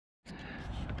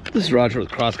This is Roger with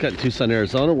Crosscut in Tucson,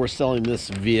 Arizona. We're selling this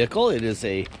vehicle. It is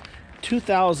a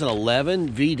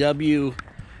 2011 VW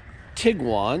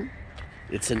Tiguan.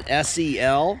 It's an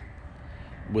SEL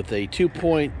with a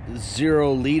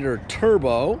 2.0 liter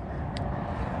turbo.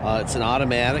 It's an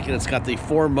automatic, and it's got the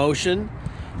 4Motion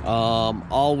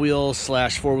all-wheel /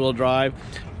 4-wheel drive.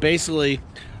 Basically,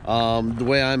 the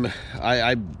way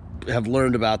I have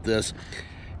learned about this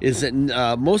is that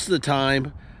most of the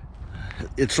time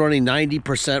it's running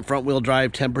 90% front-wheel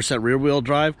drive, 10% rear-wheel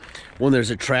drive. When there's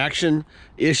a traction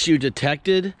issue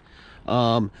detected,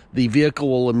 the vehicle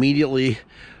will immediately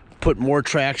put more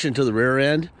traction to the rear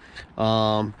end.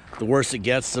 The worse it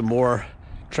gets, the more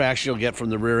traction you'll get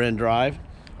from the rear end drive.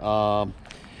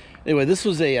 Anyway, this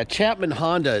was a Chapman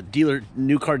Honda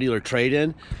new car dealer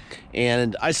trade-in,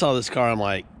 and I saw this car. I'm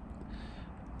like,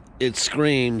 it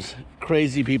screams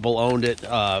crazy people owned it,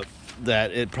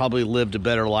 that it probably lived a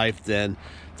better life than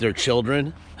their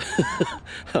children.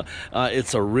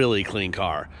 It's a really clean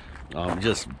car. I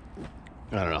don't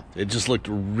know, it just looked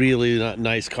really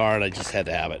nice car, and I just had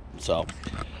to have it, so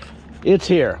it's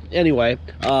here. Anyway,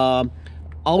 all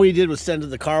we did was send it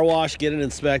to the car wash, get it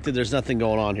inspected. There's nothing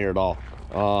going on here at all.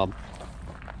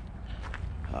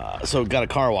 So got a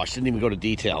car wash, didn't even go to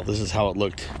detail. This is how it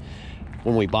looked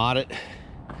when we bought it.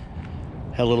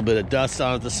 Had a little bit of dust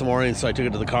on it this morning, so I took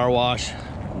it to the car wash,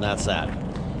 and that's that.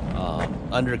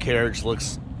 Undercarriage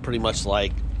looks pretty much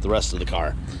like the rest of the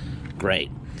car. Great.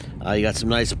 You got some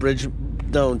nice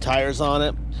Bridgestone tires on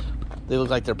it. They look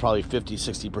like they're probably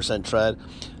 50-60% tread.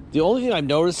 The only thing I've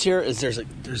noticed here is there's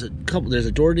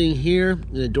a door ding here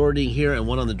and a door ding here, and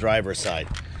one on the driver's side.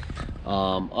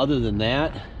 Other than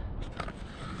that,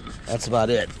 that's about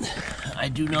it. I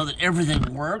do know that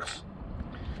everything works.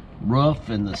 Roof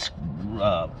and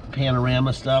the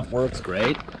panorama stuff works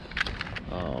great.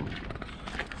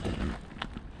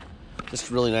 Just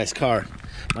a really nice car.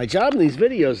 My job in these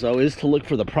videos, though, is to look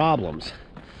for the problems.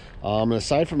 And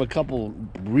aside from a couple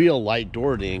real light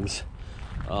door dings,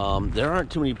 there aren't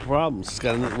too many problems. It's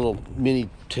got a little mini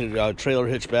trailer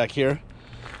hitch back here.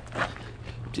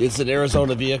 It's an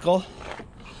Arizona vehicle,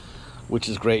 which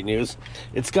is great news.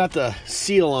 It's got the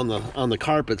seal on the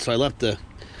carpet, so I left the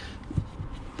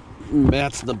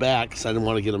mats in the back because I didn't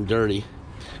want to get them dirty.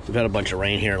 We've had a bunch of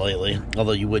rain here lately,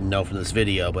 although you wouldn't know from this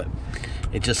video, but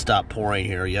it just stopped pouring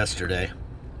here yesterday.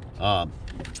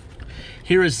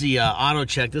 Here is the auto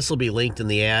check. This will be linked in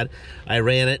the ad. I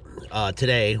ran it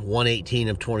today, 1/18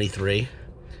 of 23.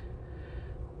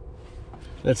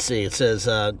 Let's see, it says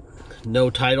no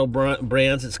title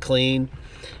brands, it's clean.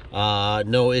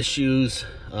 No issues,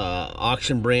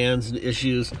 auction brands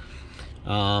issues,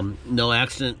 no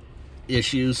accident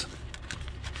issues.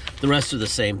 The rest are the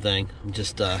same thing,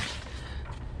 just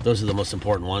those are the most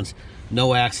important ones.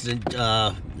 No accident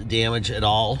damage at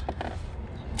all.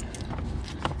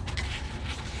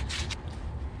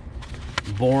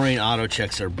 Boring auto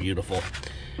checks are beautiful.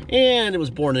 And it was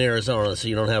born in Arizona, so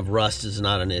you don't have rust is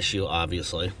not an issue,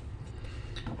 obviously.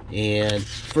 And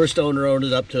first owner owned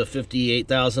it up to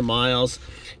 58,000 miles,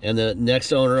 and the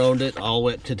next owner owned it all the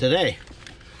way up to today.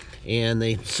 And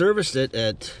they serviced it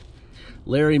at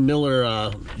Larry Miller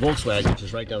Volkswagen, which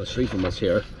is right down the street from us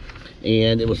here.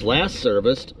 And it was last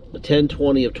serviced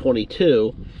 10/20 of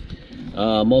 22.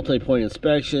 Multi-point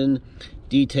inspection,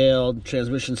 detailed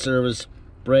transmission service,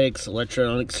 brakes,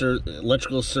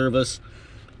 electrical service,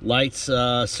 lights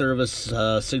service,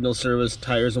 signal service,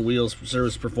 tires and wheels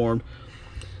service performed.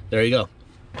 There you go.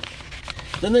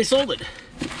 Then they sold it.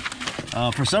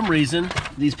 For some reason,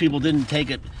 these people didn't take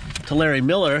it to Larry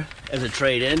Miller as a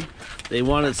trade-in. They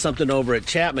wanted something over at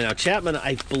Chapman. Now, Chapman,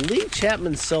 I believe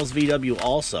Chapman sells VW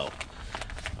also.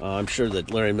 I'm sure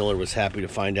that Larry Miller was happy to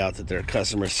find out that their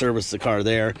customer serviced the car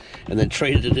there and then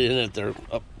traded it in at their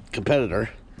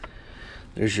competitor.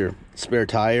 There's your spare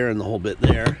tire and the whole bit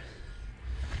there.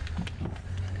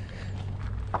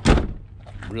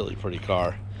 Really pretty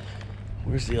car.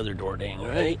 Where's the other door ding?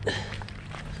 Right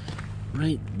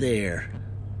there.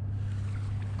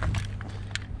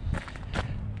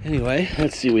 Anyway,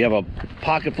 let's see. We have a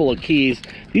pocket full of keys.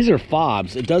 These are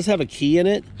fobs. It does have a key in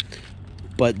it,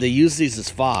 but they use these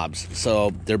as fobs.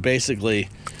 So they're basically,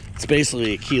 it's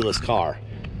basically a keyless car.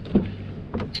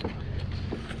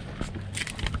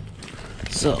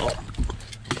 So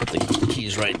put the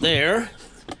keys right there,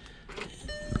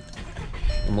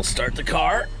 and we'll start the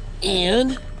car,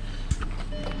 and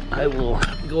I will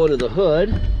go to the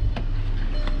hood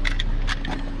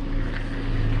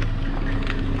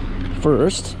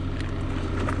first.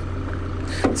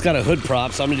 It's got a hood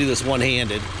prop, so I'm gonna do this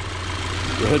one-handed.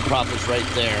 The hood prop is right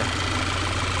there.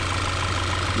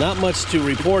 Not much to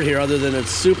report here other than it's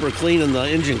super clean in the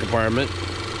engine compartment.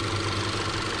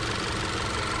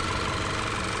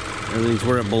 Everything's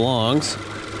where it belongs.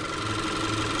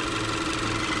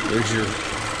 There's your,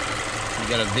 you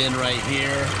got a VIN right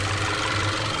here.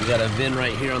 You got a VIN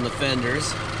right here on the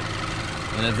fenders.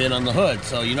 And a VIN on the hood.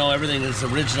 So you know everything is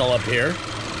original up here.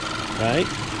 Right?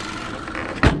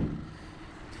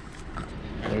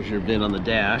 There's your VIN on the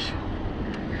dash.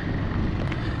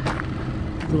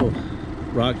 Little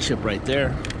rock chip right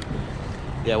there.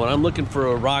 Yeah, when I'm looking for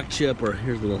a rock chip, or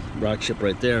here's a little rock chip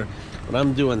right there, when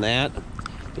I'm doing that,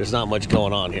 there's not much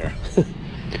going on here.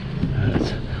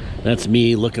 That's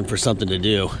me looking for something to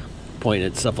do, pointing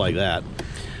at stuff like that.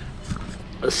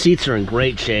 The seats are in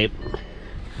great shape.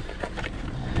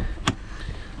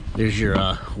 There's your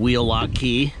wheel lock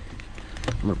key.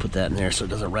 I'm gonna put that in there so it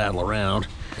doesn't rattle around.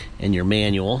 And your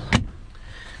manual.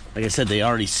 Like I said, they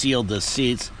already sealed the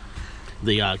seats,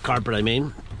 the carpet I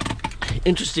mean.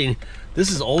 Interesting,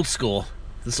 this is old school.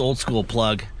 This old school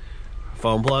plug,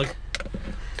 phone plug.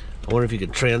 I wonder if you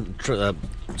could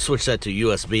switch that to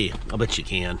USB. I'll bet you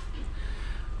can.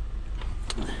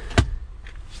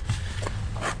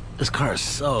 This car is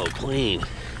so clean.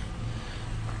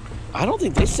 I don't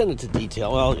think they sent it to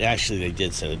detail. Well, actually they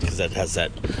did send it because that has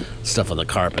that stuff on the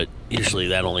carpet. Usually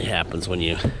that only happens when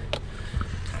you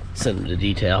send them to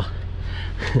detail.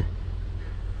 There's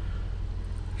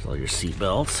all your seat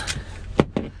belts.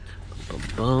 Boom,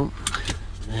 boom.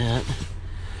 That.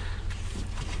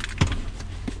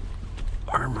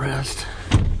 Armrest.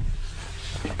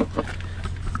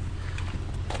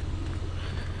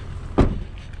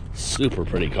 Super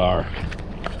pretty car.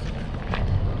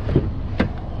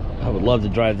 I would love to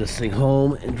drive this thing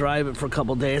home and drive it for a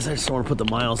couple days. I just don't want to put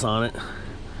the miles on it.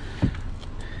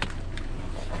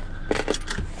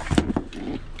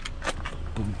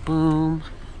 Boom, boom.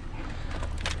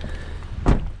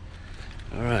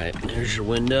 All right, there's your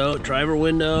window, driver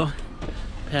window,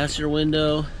 passenger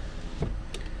window,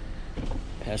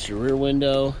 passenger rear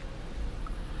window,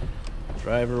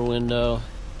 driver window.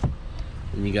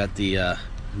 And you got the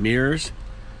mirrors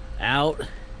out,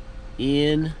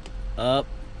 in, up,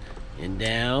 and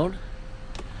down.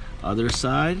 Other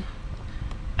side,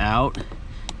 out,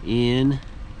 in,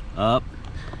 up,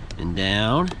 and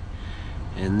down.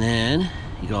 And then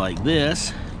you go like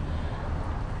this,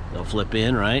 they'll flip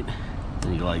in, right?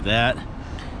 Then you go like that,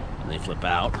 and they flip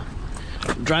out.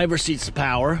 Driver seat's the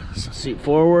power. So seat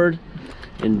forward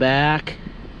and back,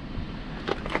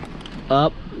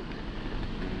 up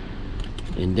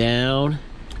and down.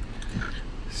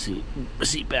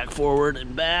 Seat back forward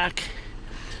and back.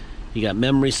 You got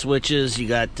memory switches. You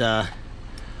got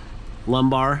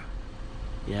lumbar.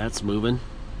 Yeah, it's moving.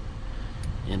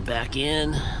 And back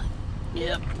in.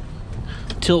 Yep.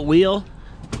 Tilt wheel.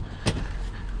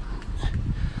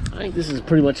 I think this is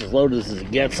pretty much as loaded as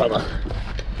it gets on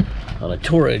a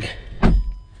Touareg.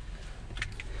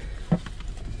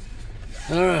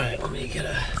 All right, let me get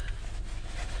a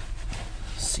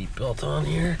seatbelt on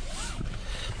here.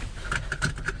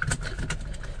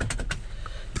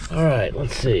 All right,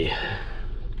 let's see.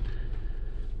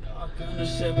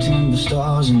 September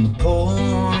stars in the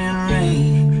pouring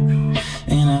rain.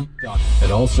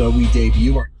 And also, we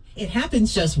debut our... It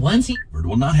happens just once.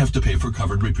 Will not have to pay for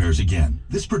covered repairs again.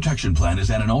 This protection plan is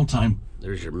at an all-time.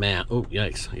 There's your map. Oh,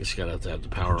 yikes! I guess you gotta have the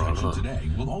power on, huh? Today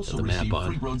will also the receive map on.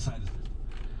 free roadside.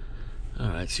 All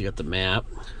right, so you got the map.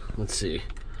 Let's see.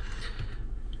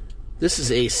 This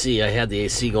is AC. I had the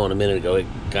AC going a minute ago. It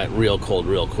got real cold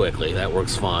real quickly. That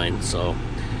works fine. So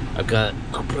I'll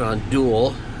put it on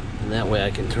dual, and that way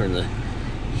I can turn the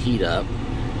heat up. I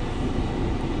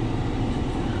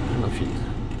don't know if you.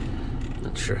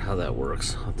 Not sure how that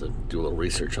works. I'll have to do a little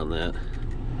research on that.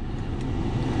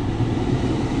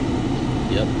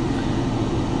 Yep.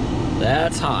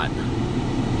 That's hot.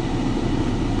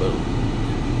 Boom.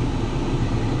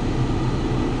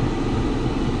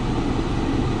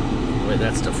 Wait,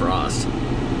 that's defrost.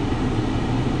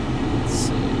 Let's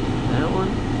see. That one.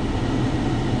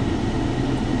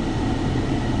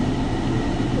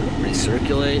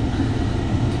 Recirculate.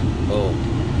 Oh.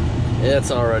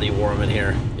 It's already warm in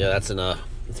here. Yeah, that's enough.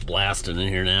 It's blasting in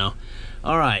here now.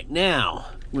 All right, now,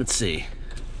 let's see.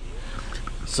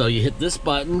 So you hit this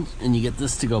button and you get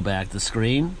this to go back, the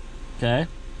screen, okay?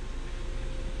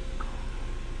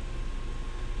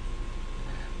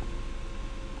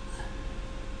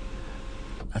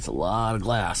 That's a lot of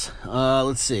glass.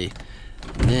 Let's see.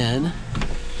 And then,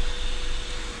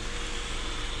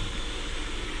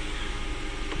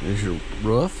 there's your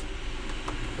roof,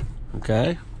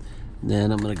 okay?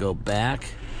 Then I'm gonna go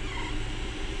back.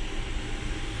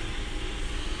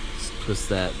 Let's twist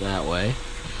that way.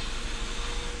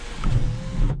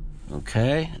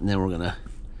 Okay, and then we're gonna,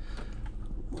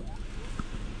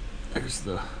 there's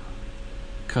the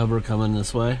cover coming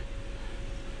this way.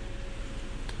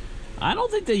 I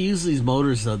don't think they use these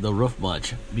motors, the roof,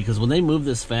 much, because when they move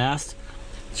this fast,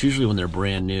 it's usually when they're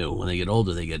brand new. When they get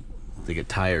older, they get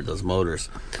tired, those motors.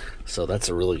 So that's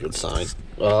a really good sign.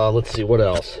 Let's see, what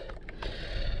else?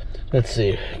 Let's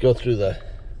see, go through the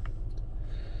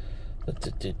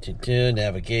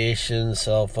navigation,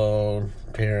 cell phone,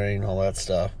 pairing, all that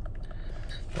stuff.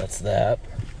 That's that.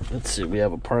 Let's see, we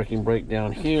have a parking brake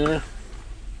down here.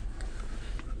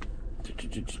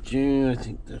 I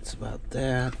think that's about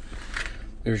that.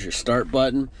 There's your start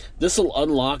button. This will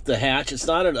unlock the hatch. It's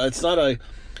not a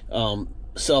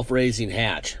self-raising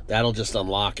hatch. That'll just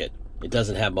unlock it. It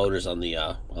doesn't have motors on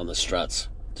the struts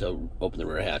to open the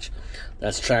rear hatch.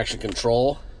 That's traction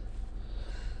control,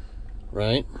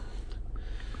 right?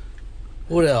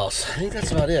 What else? I think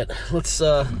that's about it. Let's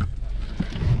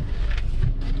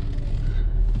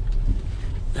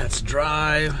that's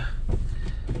drive.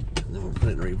 And then we'll put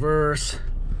it in reverse.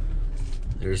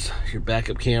 There's your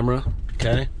backup camera,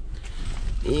 okay?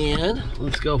 And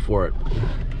let's go for it.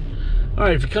 All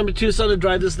right, if you come to Tucson to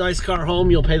drive this nice car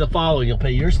home, you'll pay the following. You'll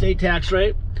pay your state tax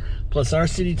rate, plus our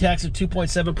city tax of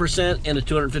 2.7% and a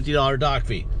 $250 dock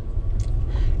fee.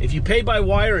 If you pay by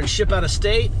wire and ship out of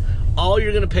state, all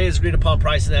you're gonna pay is agreed upon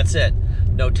price, and that's it.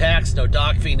 No tax, no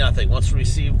dock fee, nothing. Once we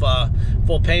receive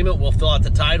full payment, we'll fill out the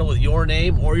title with your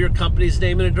name or your company's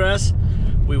name and address.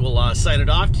 We will sign it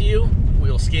off to you.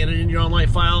 We'll scan it in your online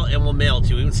file, and we'll mail it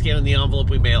to you. Even scan in the envelope,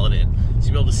 we mail it in. So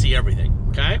you'll be able to see everything,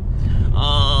 okay?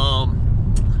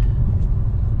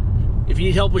 If you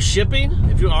need help with shipping,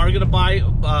 if you are going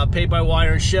to pay by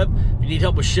wire and ship, if you need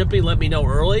help with shipping, let me know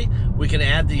early. We can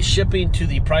add the shipping to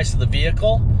the price of the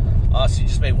vehicle. So you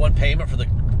just make one payment for the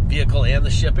vehicle and the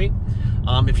shipping.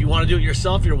 If you want to do it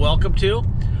yourself, you're welcome to.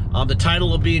 The title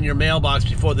will be in your mailbox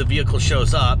before the vehicle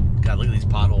shows up. God, look at these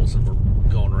potholes that we're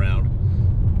going around.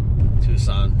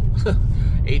 Tucson.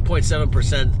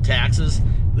 8.7% taxes.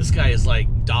 This guy is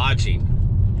like dodging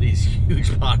these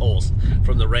huge potholes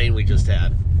from the rain we just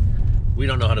had. We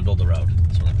don't know how to build the road.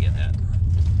 That's what I'm getting at.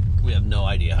 We have no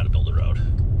idea how to build a road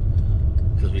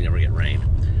because we never get rain.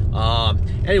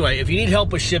 Anyway, if you need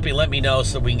help with shipping, let me know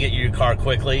so we can get you your car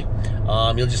quickly.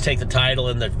 You'll just take the title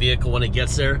and the vehicle when it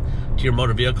gets there to your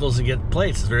motor vehicles and get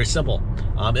plates. It's very simple.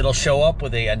 It'll show up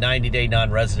with a 90-day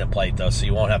non-resident plate, though, so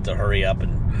you won't have to hurry up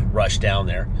and rush down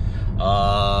there.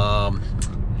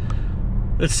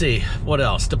 Let's see, what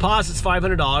else? Deposit's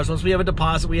 $500. Once we have a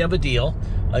deposit, we have a deal.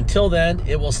 Until then,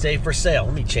 it will stay for sale.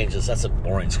 Let me change this. That's a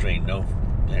boring screen. No,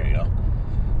 there you go.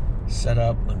 Set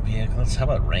up and vehicles. How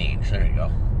about range? There you go.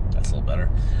 That's a little better.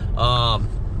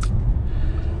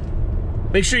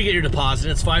 Make sure you get your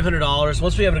deposit. It's $500.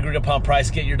 Once we have an agreed upon price,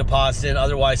 get your deposit in.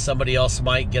 Otherwise, somebody else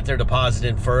might get their deposit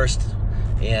in first,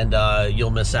 and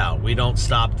you'll miss out. We don't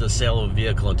stop the sale of a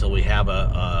vehicle until we have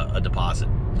a deposit.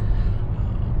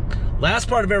 Last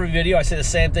part of every video, I say the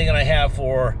same thing, and I have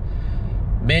for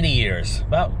many years,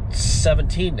 about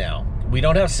 17 now. We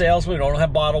don't have sales. We don't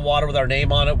have bottled water with our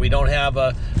name on it. We don't have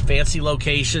a fancy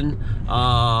location.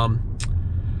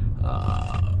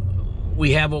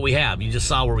 We have what we have. You just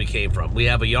saw where we came from. We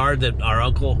have a yard that our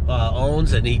uncle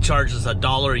owns, and he charges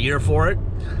 $1 a year for it.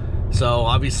 So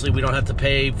obviously we don't have to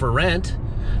pay for rent.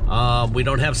 We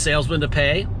don't have salesmen to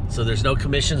pay, so there's no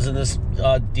commissions in this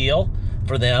deal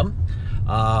for them.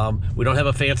 We don't have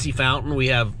a fancy fountain. We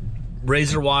have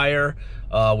razor wire.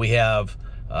 We have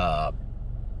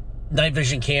night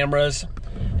vision cameras,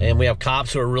 and we have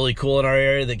cops who are really cool in our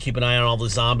area that keep an eye on all the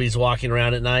zombies walking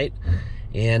around at night.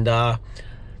 And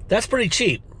that's pretty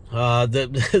cheap.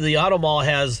 The auto mall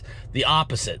has the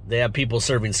opposite. They have people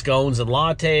serving scones and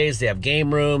lattes. They have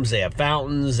game rooms. They have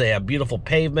fountains. They have beautiful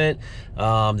pavement.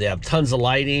 They have tons of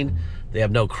lighting. They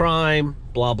have no crime,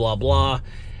 blah, blah, blah.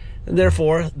 And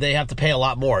therefore, they have to pay a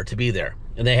lot more to be there.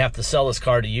 And they have to sell this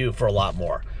car to you for a lot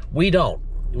more. We don't.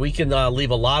 We can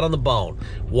leave a lot on the bone.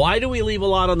 Why do we leave a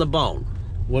lot on the bone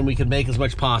when we can make as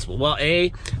much possible? Well,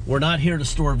 A, we're not here to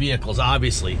store vehicles,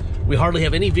 obviously. We hardly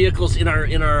have any vehicles in our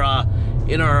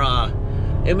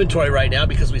inventory right now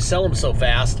because we sell them so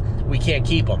fast, we can't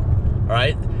keep them, all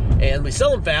right? And we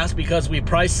sell them fast because we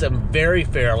price them very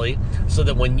fairly so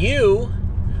that when you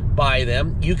buy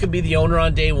them, you can be the owner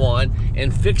on day one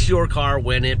and fix your car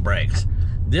when it breaks.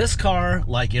 This car,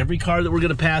 like every car that we're going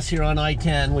to pass here on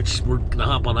I-10, which we're going to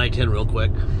hop on I-10 real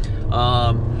quick,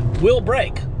 will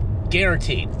break,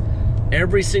 guaranteed.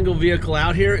 Every single vehicle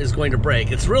out here is going to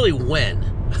break. It's really when,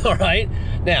 all right?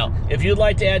 Now, if you'd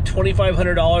like to add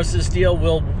 $2,500 to this deal,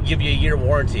 we'll give you a year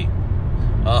warranty.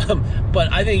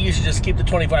 But I think you should just keep the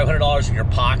 $2,500 in your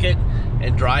pocket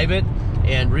and drive it,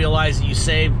 and realize that you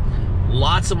save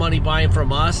lots of money buying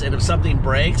from us, and if something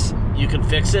breaks, you can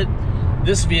fix it.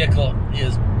 This vehicle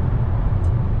is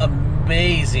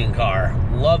amazing car.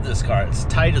 Love this car. It's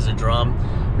tight as a drum,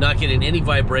 not getting any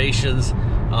vibrations,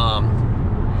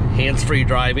 hands-free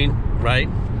driving, right?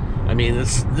 I mean,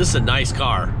 this is a nice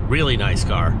car, really nice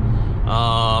car.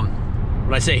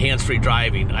 When I say hands-free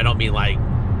driving, I don't mean like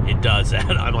it does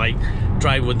that. I'm like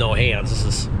driving with no hands. This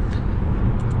is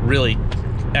really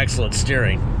excellent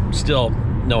steering, still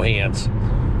no hands,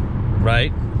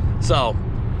 right? So,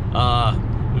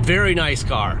 very nice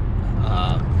car.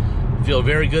 Feel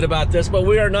very good about this, but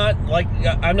we are not, like,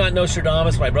 I'm not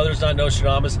Nostradamus, my brother's not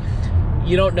Nostradamus.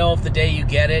 You don't know if the day you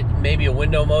get it, maybe a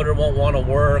window motor won't want to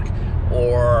work,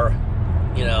 or,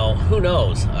 you know, who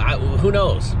knows? Who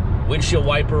knows? Windshield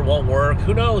wiper won't work.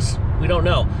 Who knows? We don't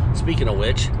know. Speaking of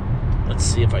which, let's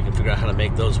see if I can figure out how to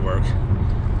make those work.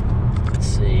 Let's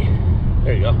see.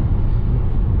 There you go.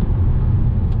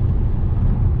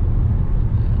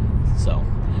 So,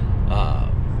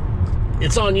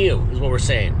 it's on you, is what we're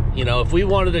saying. You know, if we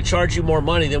wanted to charge you more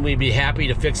money, then we'd be happy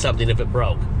to fix something if it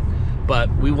broke. But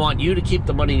we want you to keep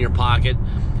the money in your pocket.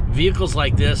 Vehicles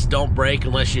like this don't break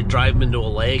unless you drive them into a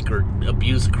lake or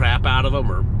abuse the crap out of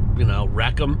them, or, you know,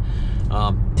 wreck them.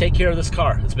 Take care of this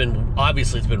car. It's been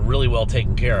really well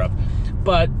taken care of.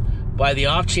 But by the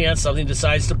off chance something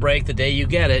decides to break the day you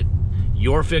get it,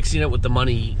 you're fixing it with the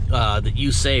money that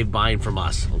you save buying from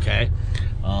us, okay?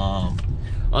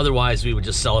 Otherwise, we would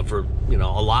just sell it for, you know,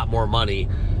 a lot more money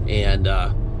and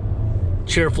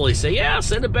cheerfully say, yeah,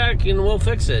 send it back and we'll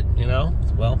fix it, you know?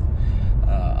 Well,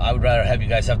 I would rather have you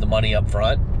guys have the money up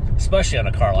front, especially on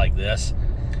a car like this.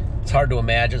 It's hard to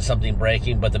imagine something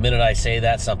breaking, but the minute I say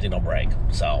that, something will break.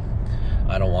 So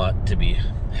I don't want to be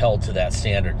held to that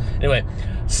standard. Anyway,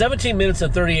 17 minutes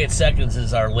and 38 seconds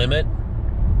is our limit.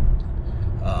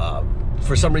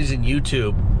 For some reason,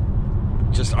 YouTube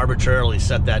just arbitrarily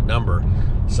set that number.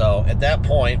 So at that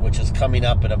point, which is coming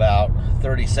up in about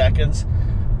 30 seconds,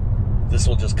 this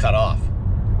will just cut off.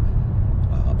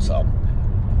 So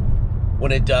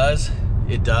when it does,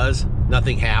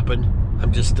 nothing happened.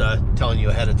 I'm just telling you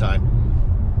ahead of time.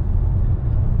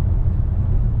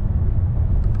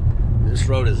 This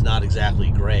road is not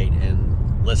exactly great,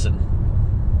 and listen.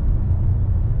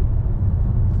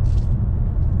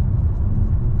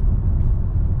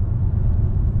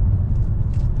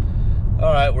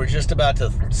 All right, we're just about to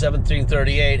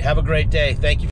 17:38. Have a great day. Thank you.